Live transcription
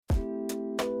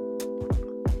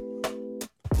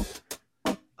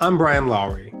I'm Brian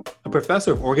Lowry, a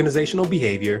professor of organizational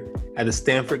behavior at the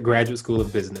Stanford Graduate School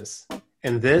of Business,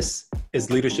 and this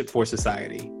is Leadership for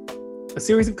Society, a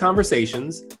series of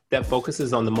conversations that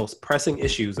focuses on the most pressing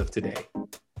issues of today.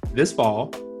 This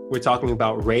fall, we're talking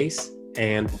about race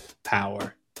and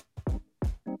power.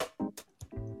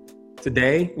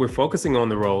 Today, we're focusing on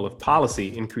the role of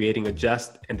policy in creating a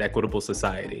just and equitable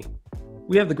society.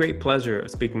 We have the great pleasure of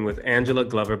speaking with Angela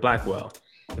Glover Blackwell,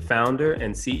 the founder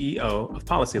and CEO of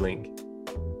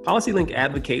PolicyLink. PolicyLink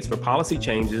advocates for policy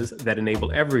changes that enable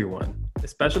everyone,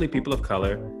 especially people of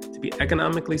color, to be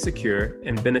economically secure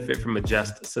and benefit from a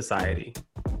just society.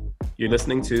 You're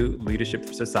listening to Leadership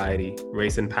for Society,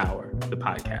 Race and Power, the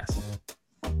podcast.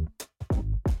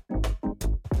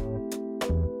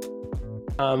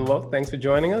 Well, thanks for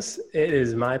joining us. It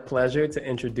is my pleasure to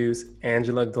introduce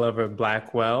Angela Glover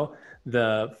Blackwell,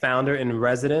 the founder and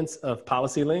resident of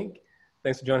PolicyLink.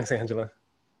 Thanks for joining us, Angela.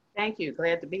 Thank you.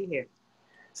 Glad to be here.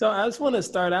 So I just want to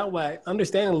start out by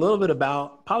understanding a little bit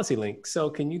about PolicyLink. So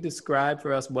can you describe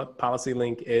for us what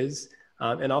PolicyLink is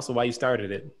and also why you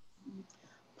started it?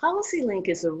 PolicyLink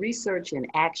is a research and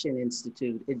action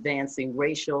institute advancing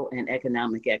racial and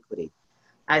economic equity.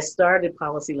 I started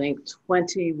PolicyLink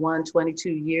 22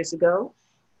 years ago,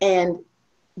 and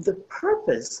the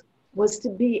purpose was to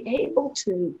be able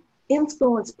to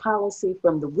influence policy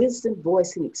from the wisdom,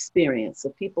 voice, and experience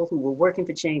of people who were working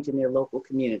for change in their local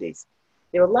communities.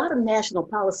 There are a lot of national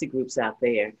policy groups out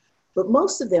there, but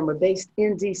most of them are based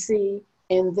in DC,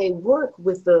 and they work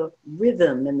with the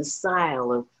rhythm and the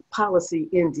style of policy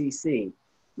in DC.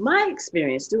 My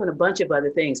experience doing a bunch of other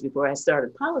things before I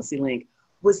started PolicyLink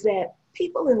was that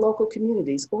people in local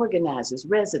communities, organizers,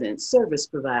 residents, service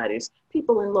providers,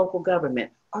 people in local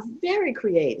government are very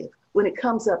creative when it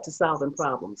comes up to solving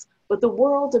problems. But the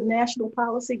world of national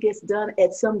policy gets done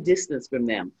at some distance from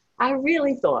them. I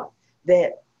really thought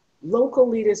that local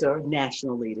leaders are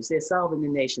national leaders. They're solving the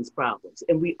nation's problems,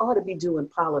 and we ought to be doing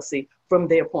policy from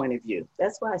their point of view.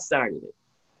 That's why I started it.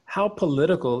 How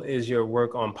political is your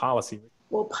work on policy?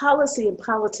 Well, policy and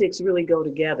politics really go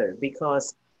together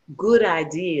because good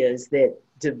ideas that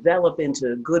develop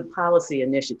into good policy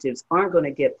initiatives aren't going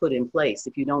to get put in place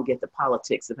if you don't get the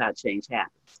politics of how change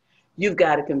happens. You've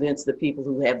got to convince the people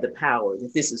who have the power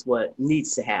that this is what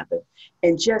needs to happen.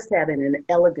 And just having an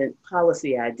elegant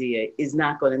policy idea is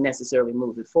not going to necessarily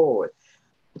move it forward.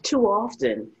 Too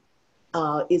often,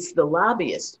 it's the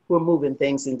lobbyists who are moving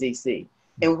things in DC.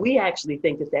 And we actually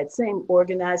think that that same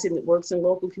organizing that works in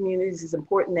local communities is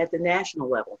important at the national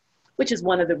level, which is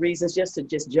one of the reasons, just to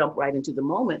jump right into the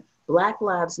moment, Black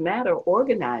Lives Matter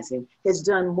organizing has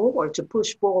done more to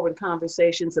push forward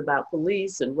conversations about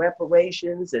police and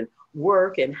reparations and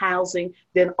work and housing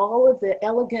than all of the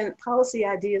elegant policy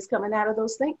ideas coming out of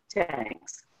those think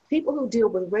tanks. People who deal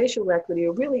with racial equity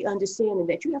are really understanding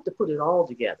that you have to put it all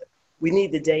together. We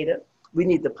need the data. We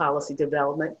need the policy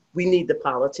development. We need the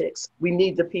politics. We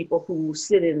need the people who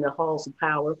sit in the halls of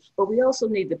power, but we also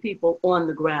need the people on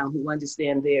the ground who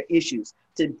understand their issues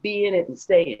to be in it and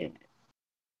stay in it.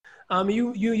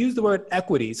 You use the word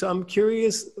equity. So I'm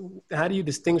curious, how do you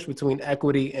distinguish between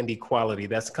equity and equality?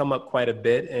 That's come up quite a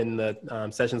bit in the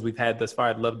sessions we've had thus far.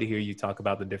 I'd love to hear you talk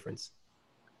about the difference.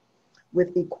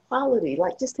 With equality,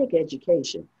 like just take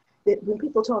education. That when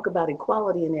people talk about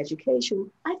equality in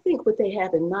education, I think what they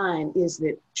have in mind is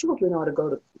that children ought to go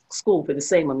to school for the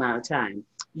same amount of time,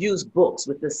 use books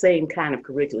with the same kind of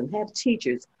curriculum, have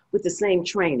teachers with the same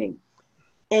training,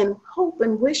 and hope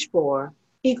and wish for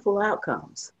equal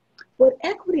outcomes. What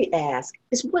equity asks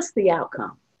is, what's the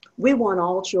outcome? We want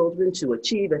all children to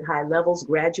achieve at high levels,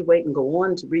 graduate, and go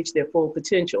on to reach their full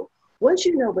potential. Once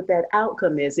you know what that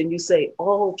outcome is and you say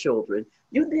all children,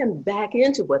 you then back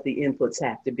into what the inputs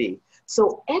have to be.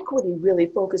 So equity really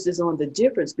focuses on the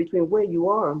difference between where you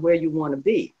are and where you want to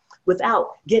be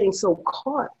without getting so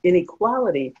caught in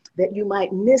equality that you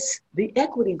might miss the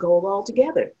equity goal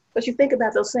altogether. But you think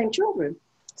about those same children.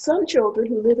 Some children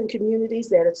who live in communities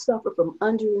that have suffered from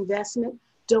underinvestment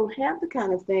don't have the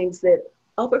kind of things that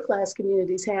upper class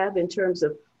communities have in terms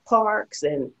of parks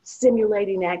and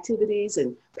stimulating activities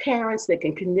and parents that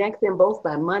can connect them both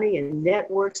by money and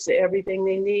networks to everything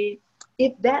they need.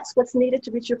 If that's what's needed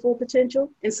to reach your full potential,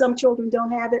 and some children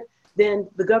don't have it, then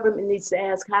the government needs to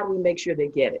ask, how do we make sure they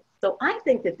get it? So I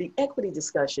think that the equity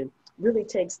discussion really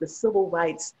takes the civil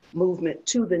rights movement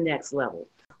to the next level.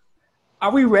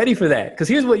 Are we ready for that? Because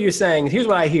here's what you're saying. Here's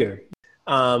what I hear.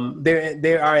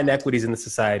 There are inequities in the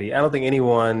society. I don't think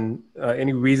anyone,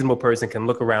 any reasonable person can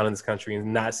look around in this country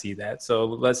and not see that. So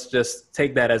let's just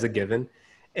take that as a given.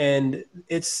 And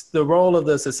it's the role of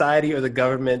the society or the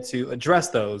government to address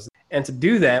those. And to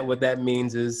do that, what that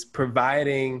means is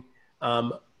providing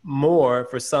more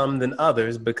for some than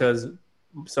others, because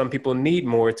some people need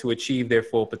more to achieve their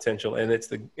full potential. And it's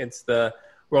the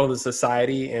role of the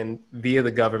society and via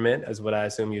the government, as what I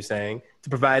assume you're saying, to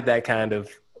provide that kind of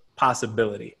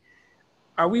possibility.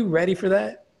 Are we ready for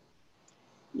that?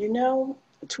 You know,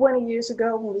 20 years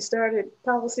ago when we started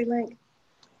Policy Link,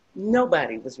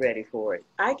 nobody was ready for it.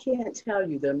 I can't tell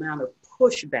you the amount of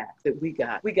pushback that we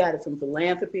got. We got it from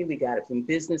philanthropy, we got it from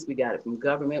business, we got it from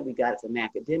government, we got it from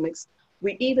academics.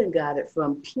 We even got it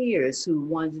from peers who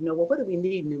wanted to know, well, what do we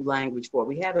need new language for?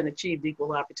 We haven't achieved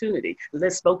equal opportunity.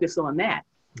 Let's focus on that.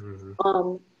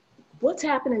 Mm-hmm. What's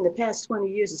happened in the past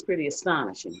 20 years is pretty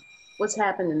astonishing. What's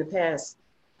happened in the past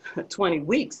 20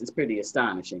 weeks is pretty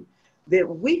astonishing. That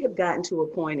we have gotten to a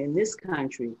point in this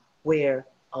country where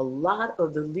a lot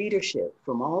of the leadership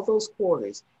from all those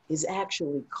quarters is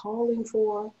actually calling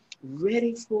for,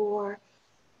 ready for,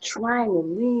 trying to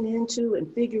lean into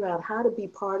and figure out how to be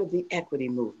part of the equity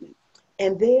movement.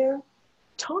 And they're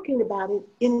talking about it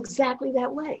in exactly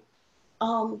that way.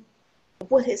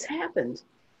 What has happened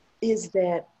is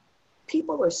that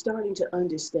people are starting to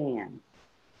understand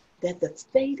that the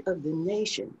fate of the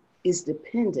nation is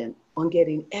dependent on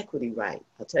getting equity right.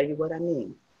 I'll tell you what I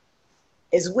mean.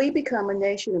 As we become a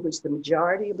nation in which the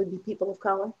majority will be people of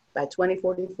color by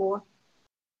 2044,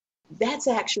 that's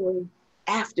actually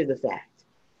after the fact.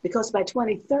 Because by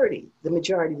 2030, the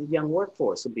majority of the young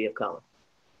workforce will be of color.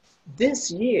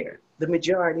 This year, the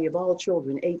majority of all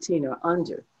children 18 or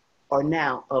under are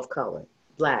now of color: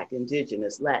 Black,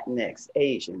 Indigenous, Latinx,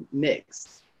 Asian,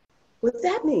 mixed. What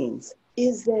that means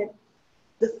is that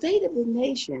the fate of the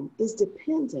nation is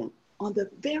dependent on the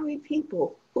very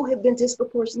people who have been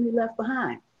disproportionately left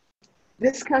behind.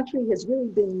 This country has really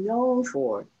been known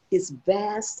for its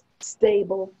vast,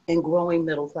 stable, and growing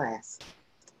middle class.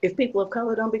 If people of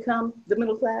color don't become the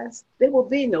middle class, there will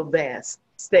be no vast,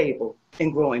 stable,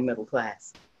 and growing middle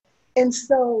class. And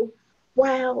so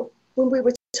while when we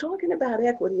were talking about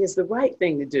equity is the right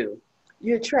thing to do,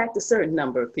 you attract a certain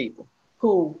number of people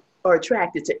who are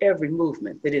attracted to every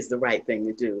movement that is the right thing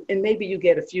to do. And maybe you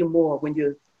get a few more when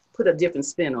you put a different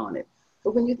spin on it.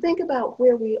 But when you think about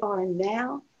where we are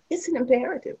now, it's an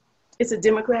imperative. It's a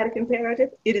democratic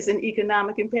imperative. It is an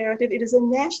economic imperative. It is a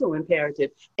national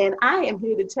imperative. And I am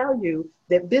here to tell you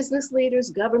that business leaders,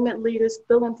 government leaders,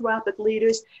 philanthropic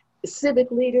leaders,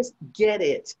 civic leaders get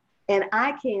it. And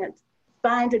I can't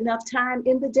find enough time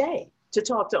in the day to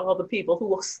talk to all the people who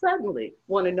will suddenly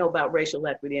want to know about racial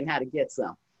equity and how to get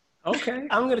some. Okay.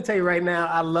 I'm going to tell you right now,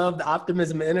 I love the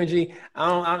optimism and energy.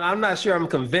 I'm not sure I'm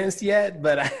convinced yet,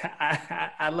 but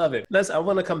I love it. I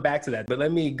want to come back to that, but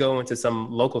let me go into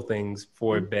some local things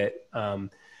for a bit.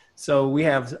 So we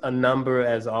have a number,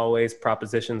 as always,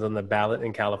 propositions on the ballot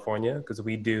in California, because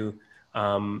we do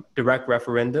direct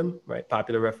referendum, right?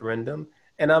 Popular referendum.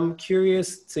 And I'm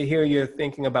curious to hear your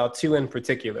thinking about two in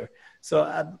particular. So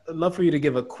I'd love for you to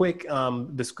give a quick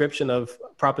description of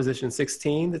Proposition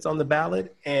 16 that's on the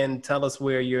ballot, and tell us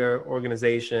where your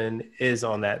organization is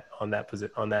on that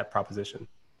proposition.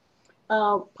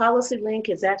 Policy Link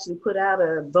has actually put out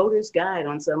a voter's guide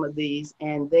on some of these,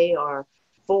 and they are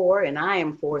for, and I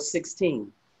am for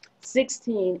 16.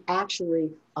 16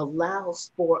 actually allows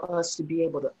for us to be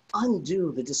able to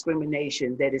undo the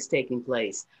discrimination that is taking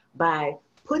place by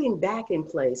putting back in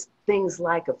place things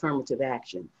like affirmative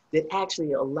action that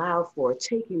actually allow for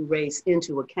taking race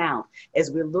into account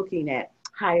as we're looking at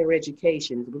higher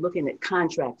education, we're looking at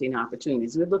contracting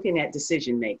opportunities, we're looking at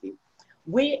decision making.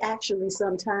 We actually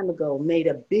some time ago made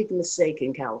a big mistake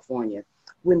in California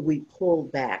when we pulled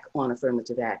back on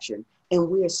affirmative action, and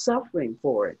we're suffering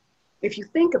for it. If you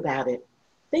think about it,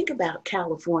 think about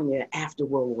California after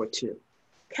World War II.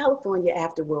 California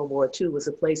after World War II was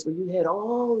a place where you had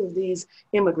all of these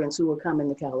immigrants who were coming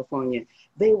to California.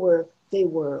 They were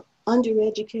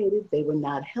undereducated, they were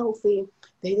not healthy,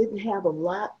 they didn't have a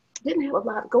lot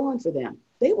going for them.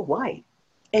 They were white.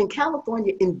 And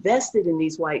California invested in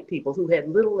these white people who had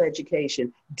little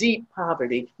education, deep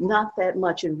poverty, not that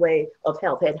much in way of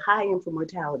health, had high infant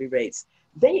mortality rates.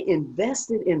 They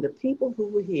invested in the people who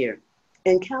were here.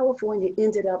 And California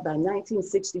ended up by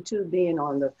 1962 being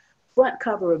on the front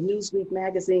cover of Newsweek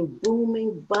magazine,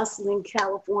 booming, bustling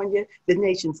California, the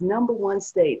nation's #1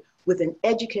 state with an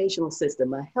educational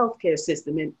system, a healthcare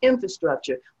system, and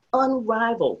infrastructure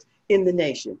unrivaled in the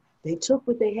nation. They took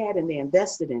what they had and they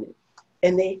invested in it,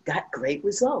 and they got great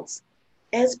results.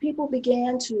 As people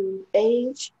began to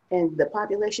age and the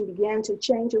population began to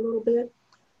change a little bit,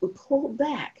 we pulled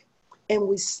back and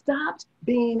we stopped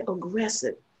being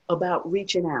aggressive about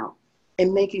reaching out.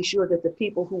 and making sure that the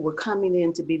people who were coming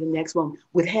in to be the next one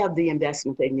would have the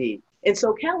investment they need. And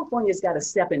so California's got to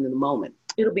step into the moment.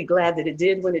 It'll be glad that it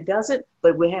did when it doesn't,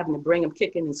 but we're having to bring them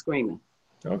kicking and screaming.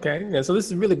 Okay. Yeah. So this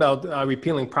is really about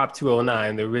repealing Prop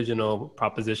 209, the original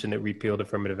proposition that repealed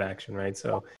affirmative action, right?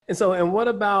 And what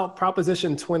about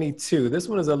Proposition 22? This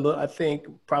one is a little, I think,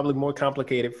 probably more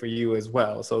complicated for you as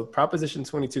well. So Proposition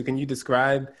 22, can you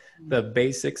describe the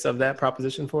basics of that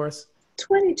proposition for us?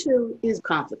 22 is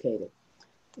complicated.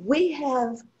 We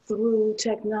have, through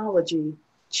technology,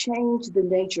 changed the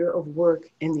nature of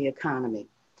work in the economy.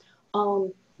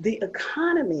 The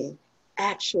economy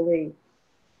actually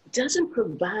doesn't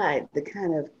provide the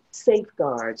kind of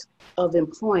safeguards of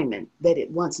employment that it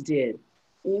once did.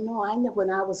 You know, I know when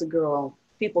I was a girl,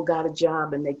 people got a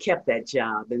job and they kept that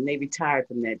job and they retired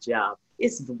from that job.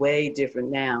 It's way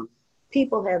different now.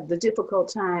 People have the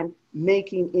difficult time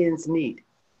making ends meet.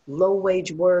 Low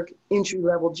wage work,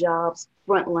 entry-level jobs,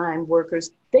 frontline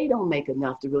workers, they don't make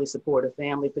enough to really support a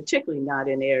family, particularly not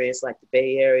in areas like the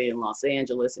Bay Area and Los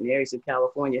Angeles and areas of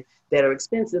California that are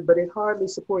expensive, but it hardly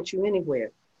supports you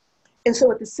anywhere. And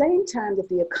so at the same time that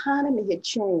the economy had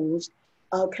changed,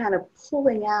 kind of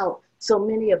pulling out so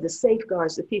many of the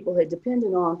safeguards that people had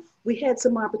depended on, we had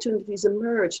some opportunities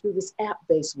emerge through this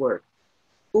app-based work,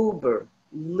 Uber,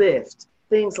 Lyft,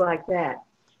 things like that.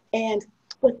 And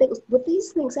what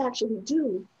these things actually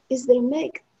do is they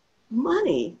make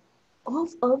money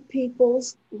off of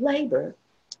people's labor,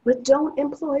 but don't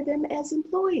employ them as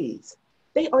employees.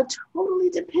 They are totally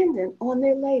dependent on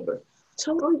their labor,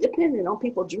 totally dependent on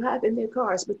people driving their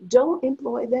cars, but don't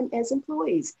employ them as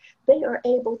employees. They are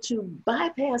able to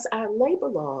bypass our labor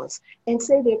laws and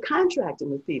say they're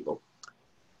contracting with people.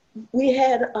 We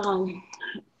had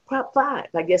Prop 5,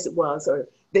 I guess it was, or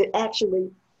that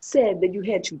actually said that you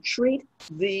had to treat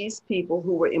these people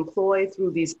who were employed through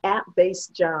these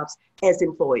app-based jobs as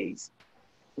employees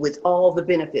with all the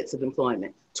benefits of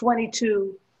employment.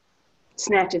 22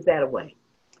 snatches that away.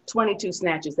 22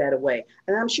 snatches that away.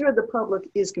 And I'm sure the public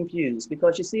is confused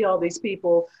because you see all these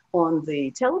people on the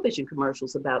television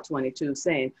commercials about 22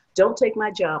 saying, don't take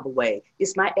my job away.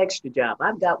 It's my extra job.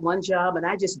 I've got one job and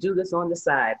I just do this on the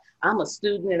side. I'm a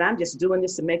student and I'm just doing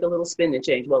this to make a little spending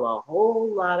change. Well, a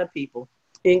whole lot of people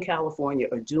in California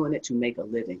are doing it to make a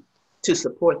living, to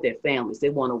support their families.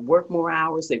 They want to work more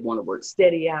hours. They want to work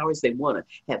steady hours. They want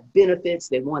to have benefits.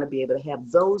 They want to be able to have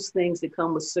those things that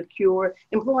come with secure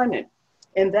employment.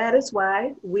 And that is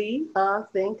why we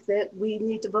think that we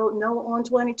need to vote no on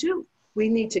 22. We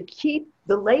need to keep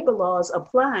the labor laws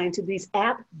applying to these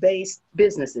app-based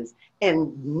businesses.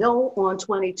 And no on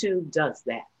 22 does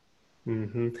that.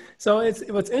 Mm-hmm. So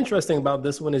what's interesting about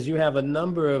this one is you have a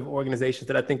number of organizations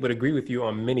that I think would agree with you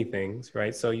on many things,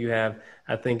 right? So you have,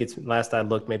 I think it's last I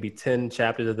looked, maybe 10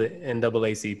 chapters of the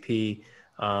NAACP,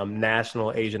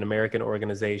 national Asian American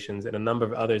organizations, and a number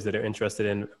of others that are interested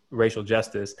in racial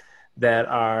justice that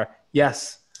are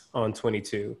yes on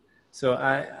 22. So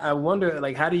I wonder,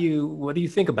 like, what do you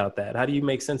think about that? How do you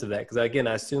make sense of that? Because again,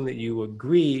 I assume that you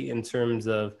agree in terms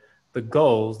of the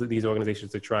goals that these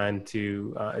organizations are trying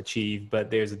to achieve, but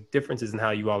there's differences in how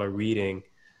you all are reading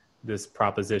this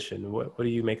proposition. What do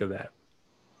you make of that?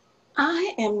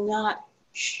 I am not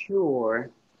sure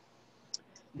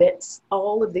that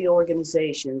all of the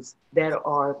organizations that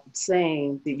are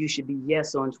saying that you should be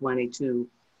yes on 22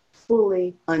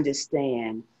 fully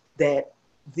understand that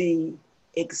the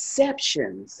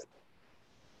exceptions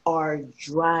are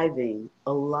driving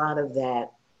a lot of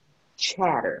that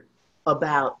chatter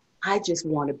about, I just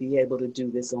want to be able to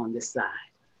do this on the side.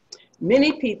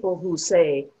 Many people who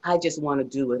say, I just want to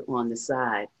do it on the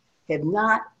side, have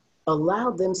not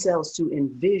allowed themselves to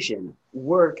envision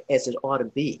work as it ought to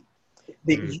be.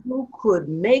 That you could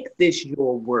make this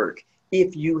your work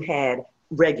if you had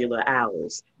regular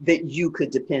hours that you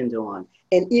could depend on.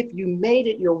 And if you made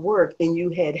it your work and you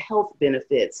had health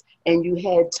benefits and you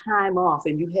had time off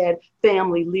and you had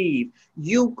family leave,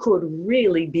 you could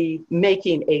really be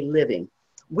making a living.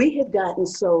 We have gotten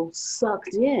so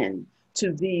sucked in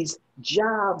to these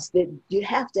jobs that you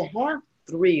have to have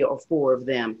 3 or 4 of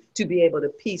them to be able to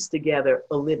piece together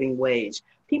a living wage.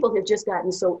 People have just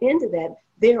gotten so into that,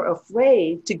 they're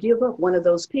afraid to give up one of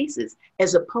those pieces,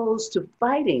 as opposed to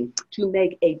fighting to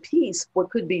make a piece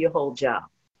what could be your whole job.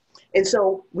 And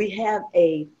so we have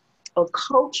a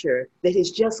culture that has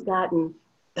just gotten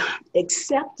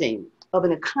accepting of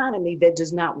an economy that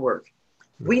does not work.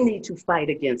 We need to fight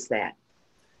against that.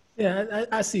 Yeah,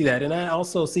 I see that. And I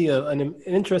also see an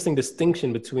interesting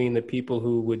distinction between the people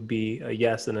who would be a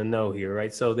yes and a no here,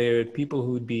 right? So there are people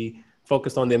who would be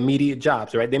focused on the immediate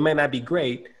jobs, right? They may not be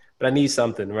great, but I need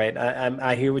something, right?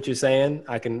 I hear what you're saying.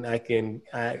 I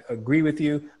agree with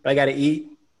you, but I got to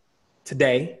eat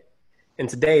today. And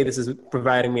today, this is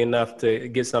providing me enough to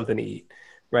get something to eat,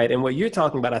 right? And what you're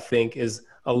talking about, I think, is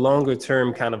a longer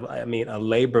term kind of, a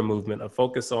labor movement, a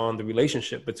focus on the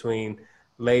relationship between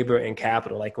labor and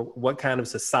capital. Like, what kind of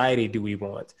society do we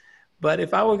want? But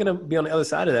if I were going to be on the other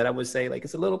side of that, I would say, like,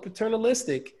 it's a little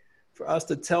paternalistic for us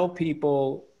to tell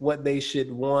people what they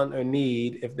should want or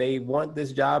need. If they want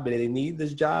this job and they need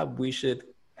this job, we should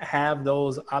have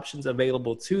those options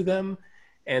available to them.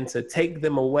 And to take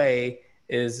them away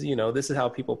is, this is how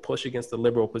people push against the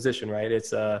liberal position, right?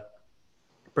 It's a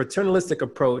paternalistic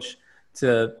approach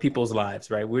to people's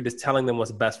lives, right? We're just telling them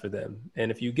what's best for them.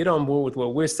 And if you get on board with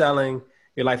what we're selling,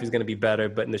 your life is going to be better,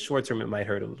 but in the short term, it might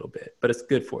hurt a little bit, but it's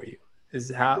good for you.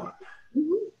 How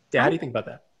do you think about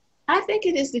that? I think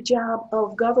it is the job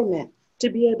of government to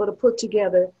be able to put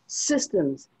together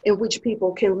systems in which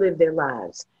people can live their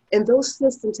lives. And those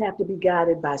systems have to be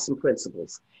guided by some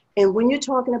principles. And when you're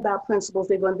talking about principles,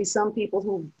 there are going to be some people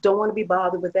who don't want to be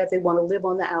bothered with that. They want to live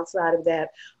on the outside of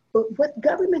that. But what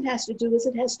government has to do is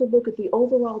it has to look at the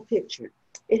overall picture.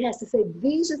 It has to say,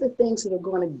 these are the things that are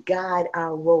going to guide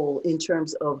our role in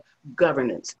terms of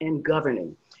governance and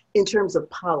governing, in terms of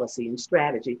policy and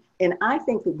strategy. And I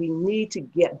think that we need to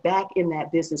get back in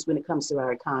that business when it comes to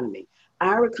our economy.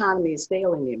 Our economy is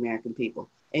failing the American people.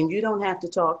 And you don't have to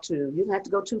you don't have to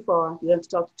go too far. You don't have to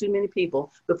talk to too many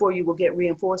people before you will get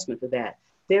reinforcement for that.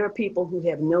 There are people who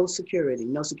have no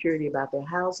security about their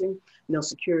housing, no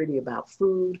security about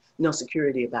food, no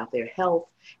security about their health.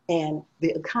 And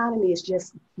the economy is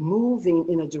just moving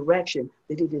in a direction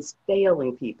that it is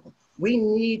failing people. We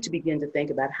need to begin to think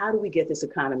about, how do we get this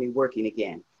economy working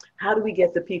again? How do we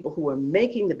get the people who are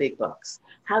making the big bucks?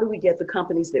 How do we get the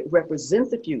companies that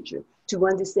represent the future to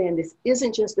understand this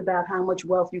isn't just about how much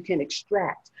wealth you can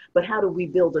extract, but how do we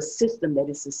build a system that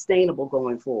is sustainable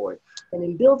going forward? And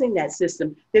in building that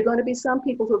system, there are going to be some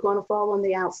people who are going to fall on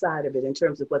the outside of it in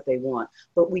terms of what they want.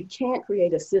 But we can't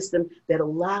create a system that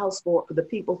allows for the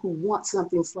people who want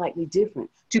something slightly different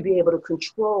to be able to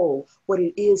control what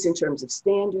it is in terms of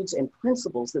standards and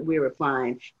principles that we're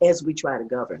applying as we try to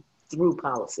govern through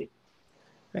policy.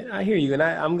 I hear you. And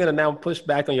I'm going to now push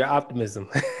back on your optimism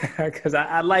because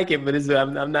I like it, but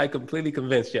I'm not completely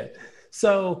convinced yet.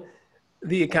 So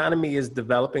the economy is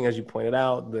developing, as you pointed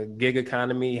out. The gig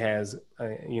economy has,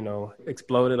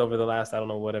 exploded over the last,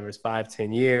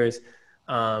 5-10 years.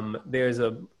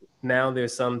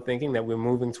 There's some thinking that we're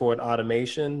moving toward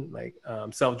automation, like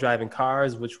self-driving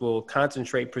cars, which will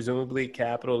concentrate presumably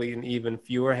capital in even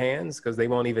fewer hands because they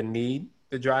won't even need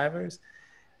the drivers.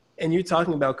 And you're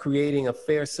talking about creating a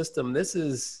fair system. This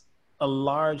is a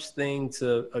large thing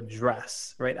to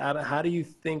address, right? How do you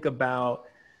think about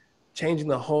changing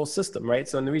the whole system, right?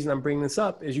 So, and the reason I'm bringing this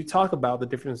up is you talk about the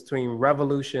difference between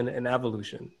revolution and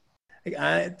evolution.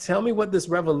 Tell me what this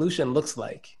revolution looks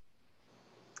like.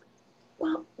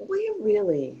 Well,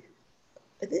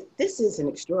 this is an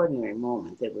extraordinary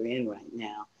moment that we're in right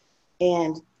now.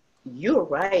 And you're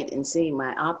right in seeing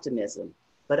my optimism.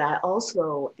 But I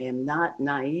also am not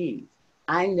naive.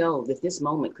 I know that this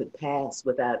moment could pass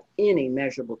without any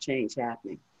measurable change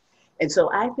happening. And so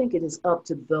I think it is up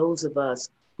to those of us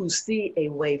who see a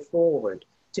way forward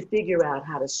to figure out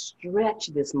how to stretch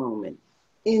this moment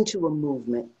into a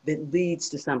movement that leads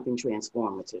to something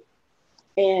transformative.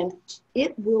 And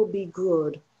it will be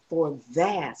good for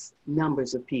vast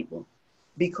numbers of people,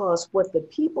 because what the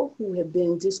people who have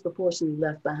been disproportionately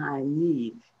left behind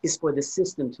need is for the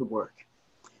system to work.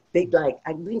 We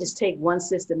can just take one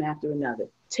system after another.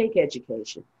 Take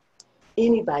education.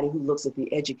 Anybody who looks at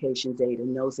the education data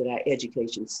knows that our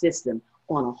education system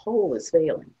on a whole is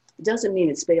failing. It doesn't mean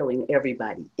it's failing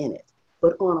everybody in it,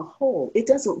 but on a whole, it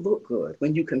doesn't look good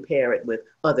when you compare it with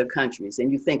other countries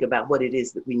and you think about what it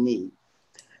is that we need.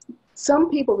 Some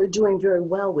people are doing very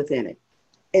well within it.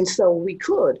 And so we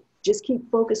could just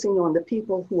keep focusing on the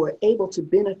people who are able to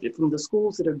benefit from the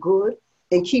schools that are good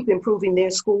and keep improving their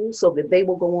schools so that they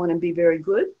will go on and be very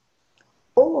good.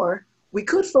 Or we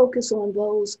could focus on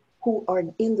those who are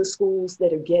in the schools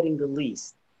that are getting the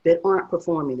least, that aren't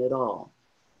performing at all.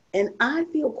 And I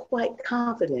feel quite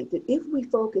confident that if we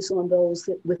focus on those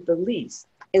with the least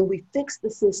and we fix the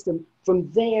system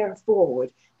from there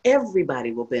forward,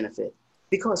 everybody will benefit.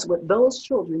 Because what those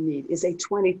children need is a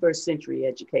 21st century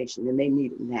education, and they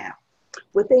need it now.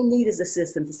 What they need is a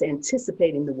system that's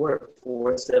anticipating the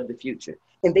workforce of the future,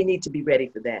 and they need to be ready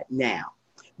for that now.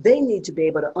 They need to be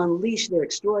able to unleash their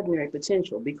extraordinary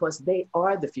potential because they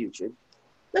are the future.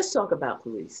 Let's talk about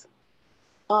police.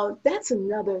 That's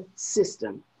another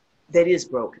system that is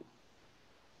broken.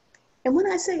 And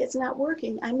when I say it's not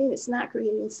working, I mean it's not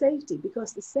creating safety,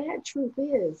 because the sad truth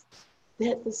is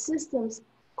that the systems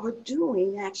are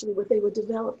doing actually what they were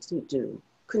developed to do: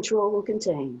 control and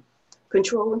contain.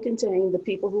 Control and contain the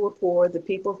people who are poor, the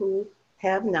people who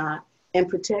have not, and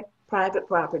protect private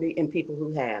property and people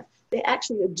who have. They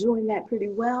actually are doing that pretty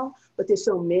well, but there's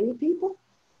so many people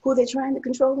who they're trying to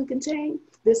control and contain.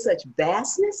 There's such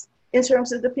vastness in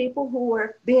terms of the people who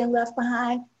are being left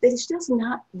behind that it's just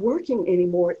not working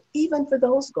anymore, even for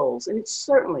those goals. And it's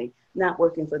certainly not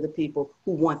working for the people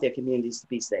who want their communities to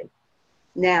be safe.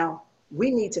 Now,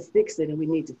 we need to fix it, and we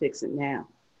need to fix it now.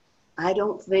 I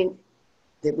don't think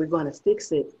that we're going to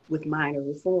fix it with minor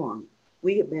reform.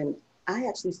 I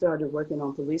actually started working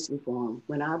on police reform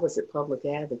when I was at Public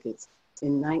Advocates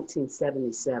in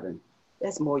 1977.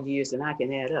 That's more years than I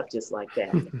can add up just like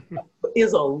that.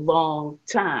 It's a long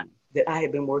time that I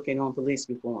have been working on police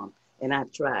reform. And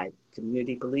I've tried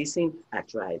community policing, I've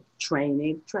tried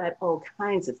training, tried all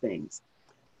kinds of things.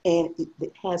 And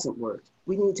it hasn't worked.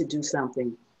 We need to do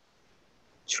something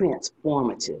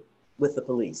transformative with the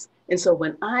police. And so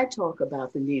when I talk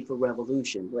about the need for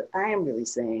revolution, what I am really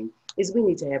saying is we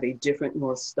need to have a different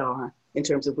North Star in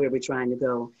terms of where we're trying to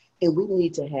go. And we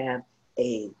need to have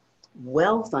a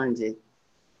well-funded,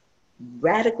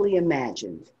 radically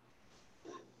imagined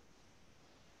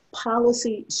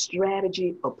policy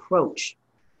strategy approach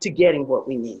to getting what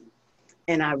we need.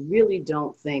 And I really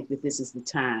don't think that this is the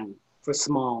time for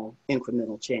small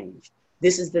incremental change.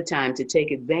 This is the time to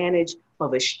take advantage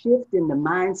of a shift in the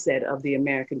mindset of the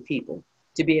American people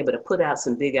to be able to put out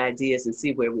some big ideas and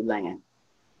see where we land.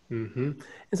 Mm-hmm.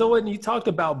 And so when you talked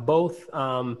about both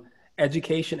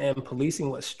education and policing,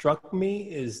 what struck me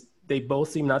is they both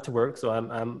seem not to work. So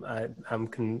I'm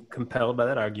compelled by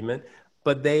that argument,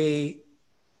 but they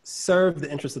serve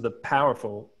the interests of the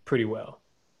powerful pretty well.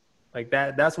 Like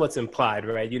that's what's implied,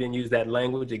 right? You didn't use that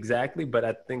language exactly, but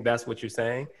I think that's what you're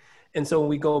saying. And so when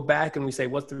we go back and we say,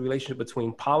 what's the relationship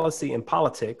between policy and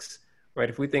politics, right?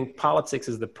 If we think politics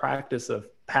is the practice of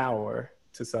power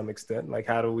to some extent, like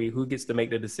who gets to make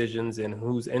the decisions and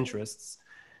whose interests?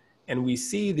 And we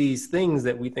see these things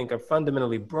that we think are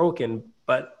fundamentally broken,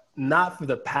 but not for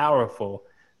the powerful.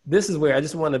 This is where I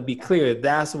just want to be clear.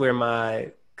 That's where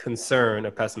my concern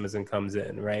or pessimism comes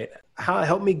in, right?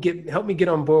 Help me get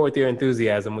on board with your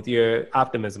enthusiasm, with your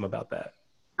optimism about that.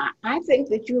 I think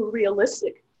that you're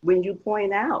realistic when you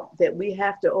point out that we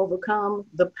have to overcome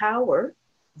the power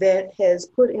that has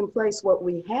put in place what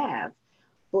we have.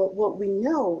 But what we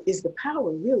know is the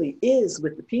power really is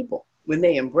with the people when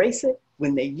they embrace it,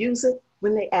 when they use it,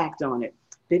 when they act on it.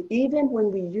 That even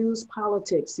when we use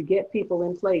politics to get people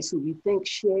in place who we think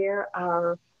share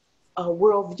our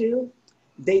worldview,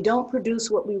 they don't produce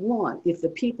what we want if the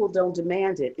people don't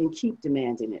demand it and keep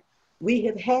demanding it. We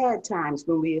have had times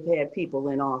when we have had people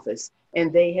in office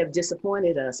and they have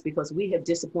disappointed us because we have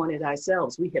disappointed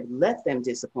ourselves. We have let them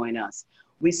disappoint us.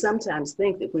 We sometimes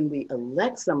think that when we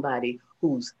elect somebody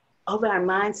who's of our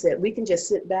mindset, we can just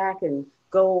sit back and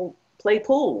go play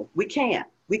pool. We can't.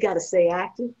 We got to stay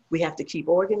active. We have to keep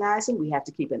organizing. We have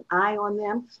to keep an eye on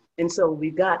them. And so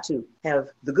we've got to have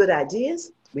the good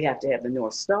ideas. We have to have the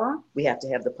North Star. We have to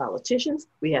have the politicians.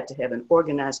 We have to have an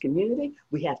organized community.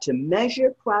 We have to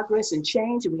measure progress and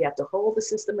change, and we have to hold the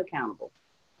system accountable.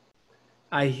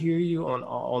 I hear you on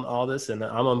all this, and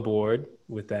I'm on board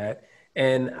with that.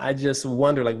 And I just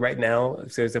wonder, like right now,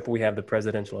 for example, we have the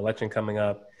presidential election coming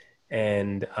up,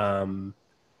 and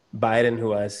Biden,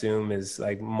 who I assume is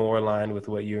like more aligned with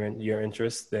what your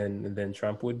interests than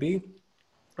Trump would be.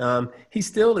 He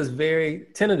still is very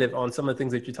tentative on some of the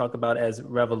things that you talk about as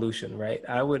revolution, right?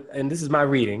 And this is my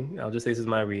reading, I'll just say this is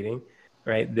my reading,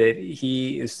 right? That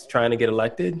he is trying to get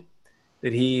elected,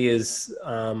 that he is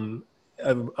on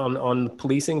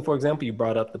policing, for example. You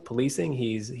brought up the policing.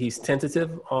 He's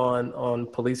tentative on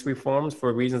police reforms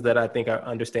for reasons that I think are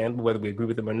understandable, whether we agree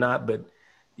with them or not, but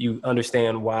you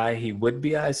understand why he would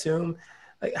be, I assume.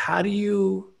 Like, how do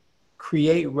you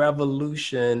create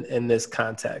revolution in this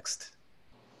context?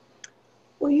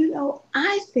 Well,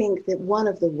 I think that one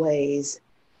of the ways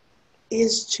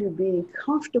is to be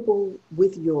comfortable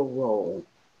with your role.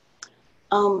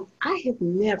 I have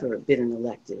never been in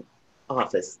elected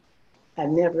office. I've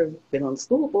never been on the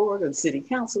school board or the city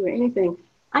council or anything.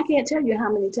 I can't tell you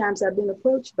how many times I've been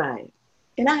approached by it.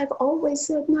 And I have always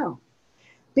said no,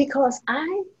 because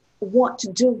I want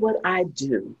to do what I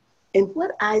do. And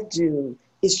what I do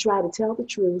is try to tell the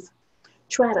truth,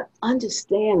 try to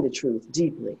understand the truth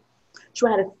deeply.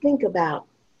 Try to think about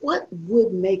what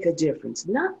would make a difference,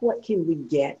 not what can we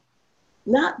get,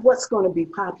 Not what's going to be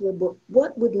popular, but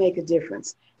what would make a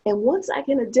difference. And once I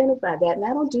can identify that, and I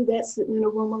don't do that sitting in a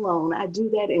room alone, I do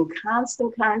that in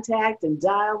constant contact and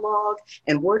dialogue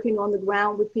and working on the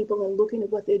ground with people and looking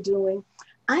at what they're doing.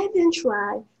 I then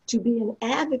try to be an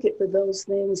advocate for those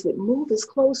things that move as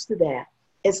close to that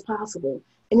as possible.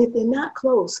 And if they're not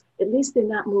close, at least they're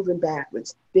not moving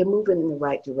backwards. They're moving in the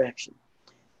right direction.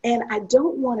 And I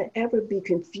don't want to ever be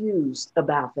confused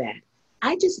about that.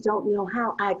 I just don't know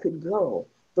how I could go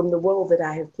from the role that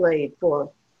I have played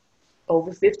for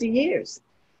over 50 years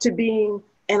to being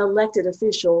an elected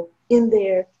official in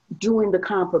there doing the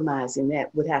compromising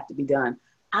that would have to be done.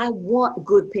 I want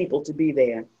good people to be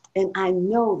there. And I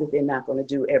know that they're not going to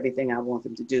do everything I want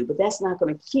them to do, but that's not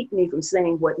going to keep me from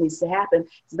saying what needs to happen.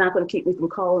 It's not going to keep me from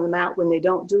calling them out when they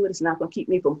don't do it. It's not going to keep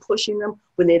me from pushing them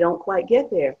when they don't quite get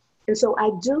there. And so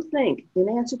I do think, in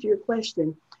answer to your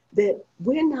question, that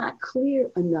we're not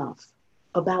clear enough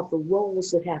about the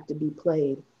roles that have to be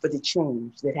played for the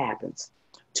change that happens.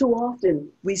 Too often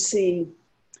we see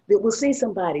that we'll see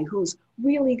somebody who's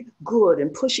really good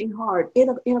and pushing hard in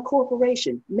a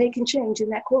corporation, making change in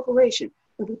that corporation,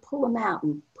 and we pull them out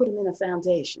and put them in a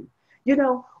foundation. You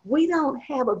know, we don't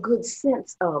have a good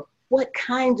sense of what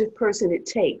kind of person it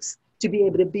takes to be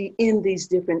able to be in these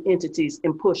different entities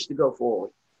and push to go forward.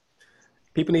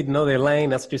 People need to know their lane.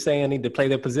 That's what you're saying. Need to play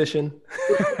their position.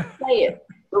 Play it,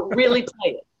 but really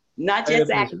play it. Not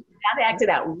just act it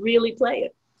out, really play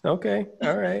it. Okay,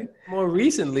 all right. More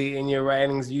recently in your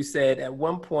writings, you said at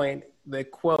one point the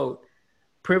quote,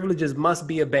 "Privileges must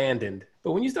be abandoned."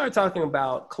 But when you start talking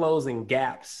about closing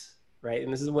gaps, right?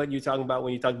 And this is what you're talking about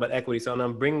when you talk about equity. So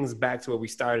it brings us back to where we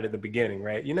started at the beginning,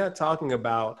 right? You're not talking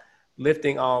about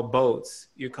lifting all boats.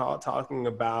 You're talking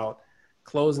about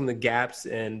closing the gaps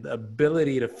and the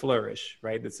ability to flourish,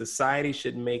 right? That society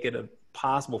should make it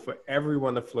possible for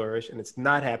everyone to flourish, and it's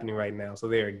not happening right now. So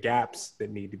there are gaps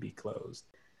that need to be closed.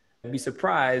 I'd be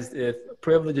surprised if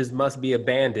privileges must be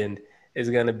abandoned is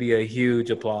going to be a huge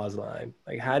applause line.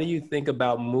 Like, how do you think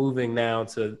about moving now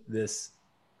to this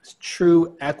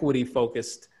true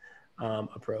equity-focused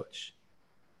approach?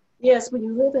 Yes, when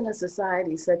you live in a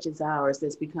society such as ours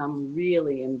that's become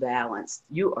really imbalanced,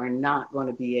 you are not going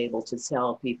to be able to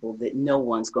tell people that no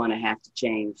one's going to have to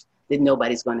change, that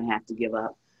nobody's going to have to give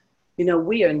up. You know,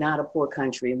 we are not a poor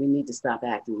country, and we need to stop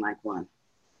acting like one.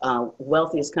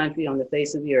 Wealthiest country on the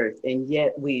face of the earth, and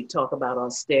yet we talk about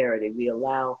austerity. We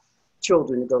allow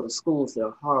children to go to schools that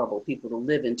are horrible, people to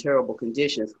live in terrible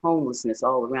conditions, homelessness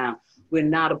all around. We're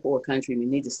not a poor country. We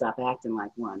need to stop acting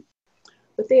like one.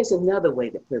 But there's another way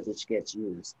that privilege gets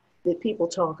used, that people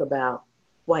talk about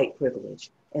white privilege,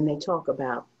 and they talk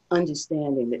about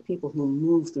understanding that people who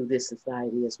move through this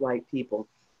society as white people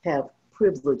have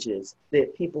privileges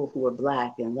that people who are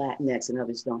Black and Latinx and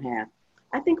others don't have.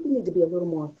 I think we need to be a little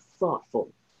more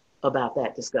thoughtful about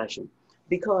that discussion,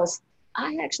 because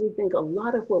I actually think a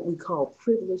lot of what we call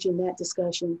privilege in that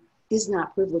discussion is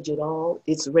not privilege at all.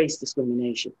 It's race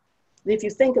discrimination. If you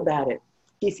think about it,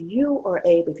 if you're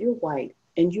white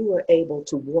and you are able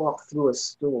to walk through a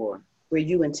store where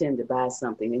you intend to buy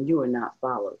something and you are not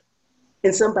followed,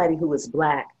 and somebody who is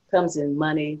Black comes in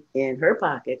money in her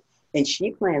pocket and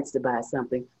she plans to buy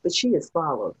something, but she is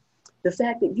followed. The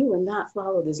fact that you are not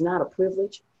followed is not a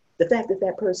privilege. The fact that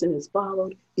that person is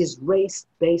followed is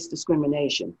race-based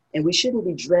discrimination. And we shouldn't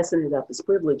be dressing it up as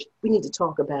privilege. We need to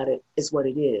talk about it as what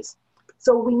it is.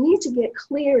 So we need to get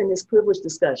clear in this privilege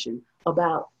discussion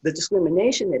about the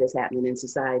discrimination that is happening in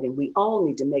society. And we all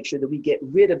need to make sure that we get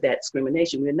rid of that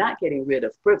discrimination. We're not getting rid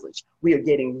of privilege. We are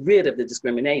getting rid of the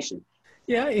discrimination.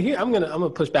 Yeah, here I'm gonna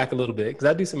push back a little bit, because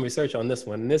I do some research on this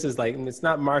one. And this is like, it's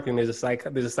not marketing. There's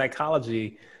a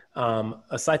psychology,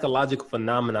 a psychological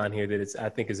phenomenon here that I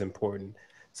think is important.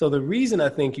 So the reason I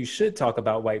think you should talk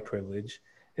about white privilege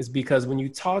is because when you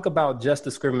talk about just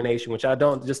discrimination, which I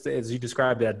don't, just as you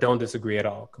described it, I don't disagree at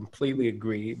all. Completely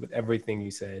agree with everything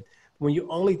you said. When you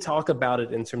only talk about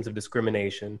it in terms of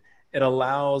discrimination, it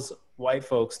allows white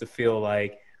folks to feel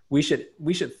like we should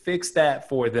fix that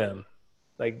for them.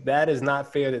 Like, that is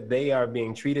not fair that they are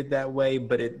being treated that way,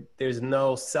 but there's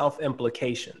no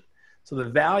self-implication. So the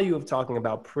value of talking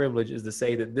about privilege is to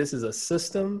say that this is a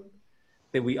system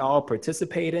that we all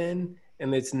participate in,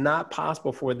 and it's not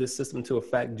possible for this system to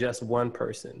affect just one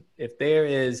person. If there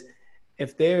is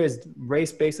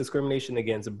race-based discrimination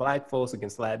against Black folks,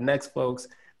 against Latinx folks,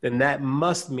 then that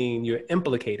must mean you're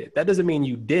implicated. That doesn't mean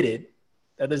you did it.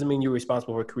 That doesn't mean you're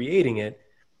responsible for creating it.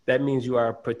 That means you are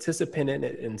a participant in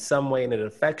it in some way and it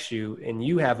affects you, and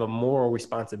you have a moral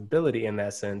responsibility in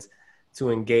that sense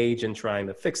to engage in trying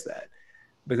to fix that.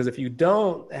 Because if you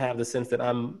don't have the sense that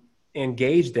I'm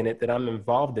engaged in it, that I'm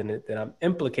involved in it, that I'm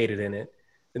implicated in it,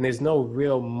 then there's no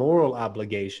real moral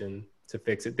obligation to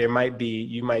fix it. There might be,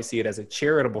 you might see it as a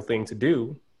charitable thing to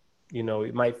do. You know,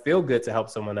 it might feel good to help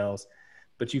someone else,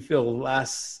 but you feel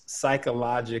less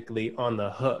psychologically on the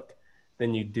hook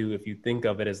than you do if you think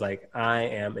of it as like, I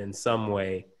am in some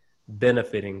way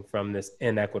benefiting from this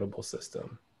inequitable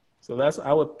system. So that's,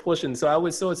 I would push. And so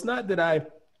it's not that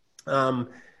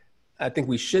I think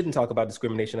we shouldn't talk about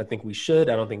discrimination. I think we should.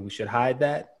 I don't think we should hide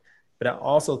that. But I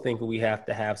also think we have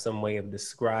to have some way of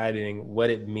describing what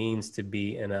it means to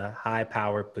be in a high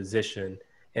power position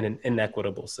in an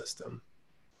inequitable system.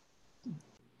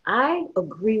 I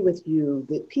agree with you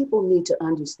that people need to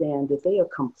understand that they are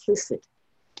complicit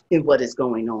in what is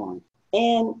going on.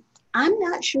 And I'm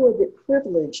not sure that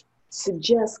privilege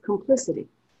suggests complicity.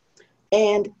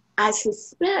 And I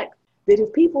suspect that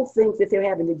if people think that they're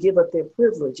having to give up their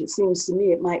privilege, it seems to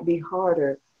me it might be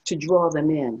harder to draw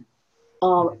them in.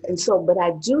 But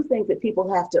I do think that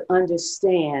people have to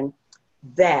understand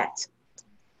that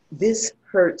this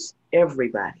hurts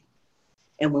everybody.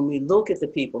 And when we look at the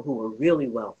people who are really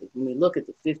wealthy, when we look at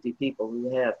the 50 people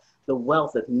who have the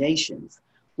wealth of nations,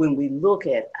 when we look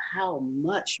at how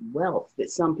much wealth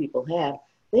that some people have,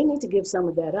 they need to give some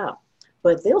of that up,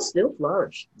 but they'll still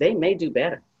flourish. They may do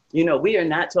better. You know, we are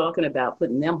not talking about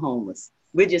putting them homeless.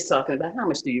 We're just talking about how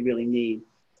much do you really need?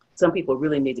 Some people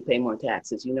really need to pay more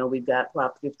taxes. You know, we've got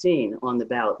Prop 15 on the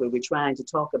ballot where we're trying to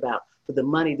talk about for the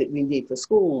money that we need for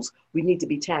schools, we need to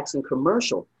be taxing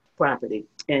commercial property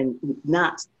and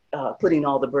not putting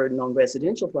all the burden on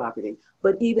residential property.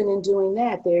 But even in doing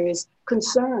that, there is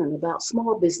concern about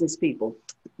small business people.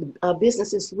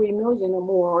 Businesses 3 million or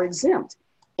more are exempt.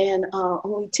 And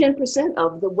only 10%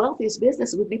 of the wealthiest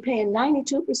businesses would be paying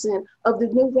 92% of the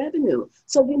new revenue.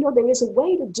 So, you know, there is a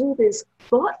way to do this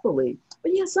thoughtfully.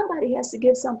 But yeah, somebody has to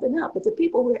give something up. But the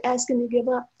people we're asking to give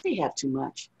up, they have too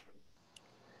much.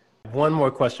 One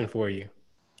more question for you.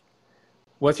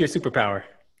 What's your superpower?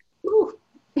 Ooh.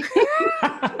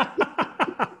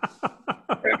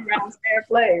 Around fair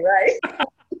play, right?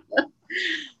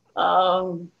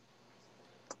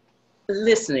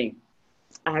 Listening.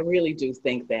 I really do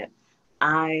think that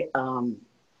I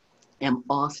am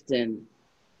often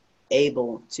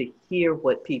able to hear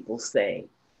what people say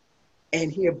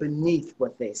and hear beneath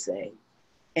what they say.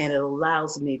 And it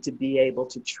allows me to be able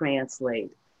to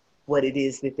translate what it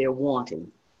is that they're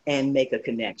wanting and make a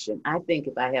connection. I think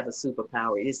if I have a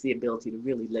superpower, it is the ability to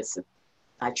really listen.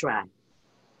 I try.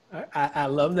 I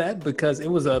love that because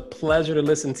it was a pleasure to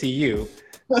listen to you.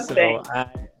 So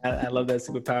I love that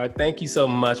superpower. Thank you so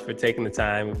much for taking the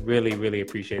time. Really, really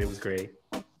appreciate it. It was great.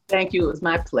 Thank you. It was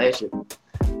my pleasure.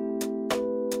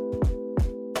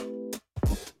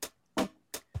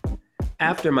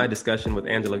 After my discussion with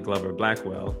Angela Glover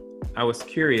Blackwell, I was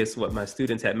curious what my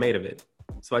students had made of it.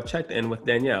 So I checked in with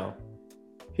Danielle.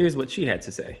 Here's what she had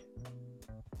to say.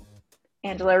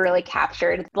 Angela really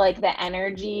captured like the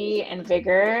energy and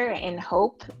vigor and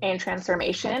hope and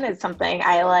transformation is something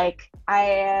I like.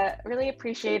 I really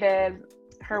appreciated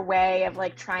her way of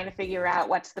like trying to figure out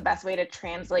what's the best way to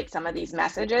translate some of these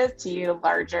messages to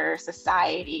larger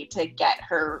society to get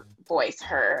her voice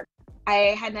heard.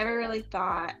 I had never really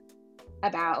thought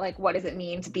about like what does it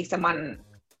mean to be someone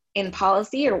in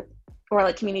policy or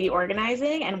like community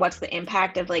organizing, and what's the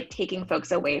impact of like taking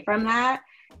folks away from that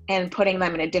and putting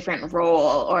them in a different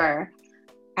role or,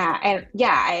 I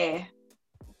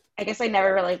guess I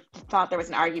never really thought there was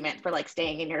an argument for like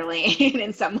staying in your lane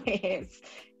in some ways.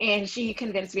 And she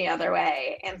convinced me another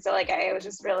way. And so like, I was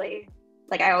just really,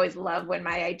 like, I always love when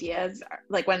my ideas,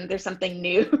 like when there's something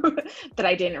new that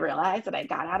I didn't realize that I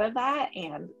got out of that.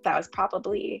 And that was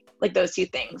probably like those two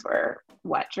things were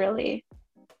what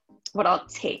I'll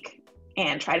take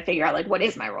and try to figure out like, what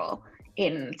is my role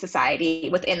in society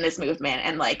within this movement?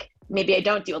 And like, maybe I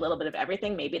don't do a little bit of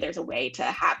everything. Maybe there's a way to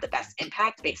have the best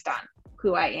impact based on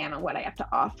who I am and what I have to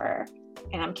offer.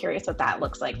 And I'm curious what that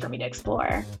looks like for me to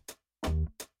explore.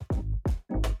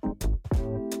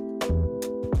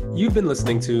 You've been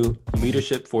listening to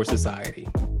Leadership for Society,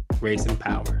 Race and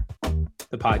Power,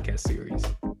 the podcast series.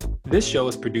 This show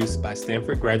is produced by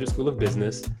Stanford Graduate School of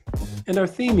Business, and our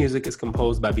theme music is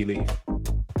composed by Belief.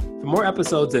 For more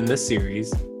episodes in this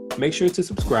series, make sure to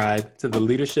subscribe to the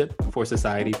Leadership for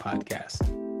Society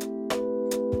podcast.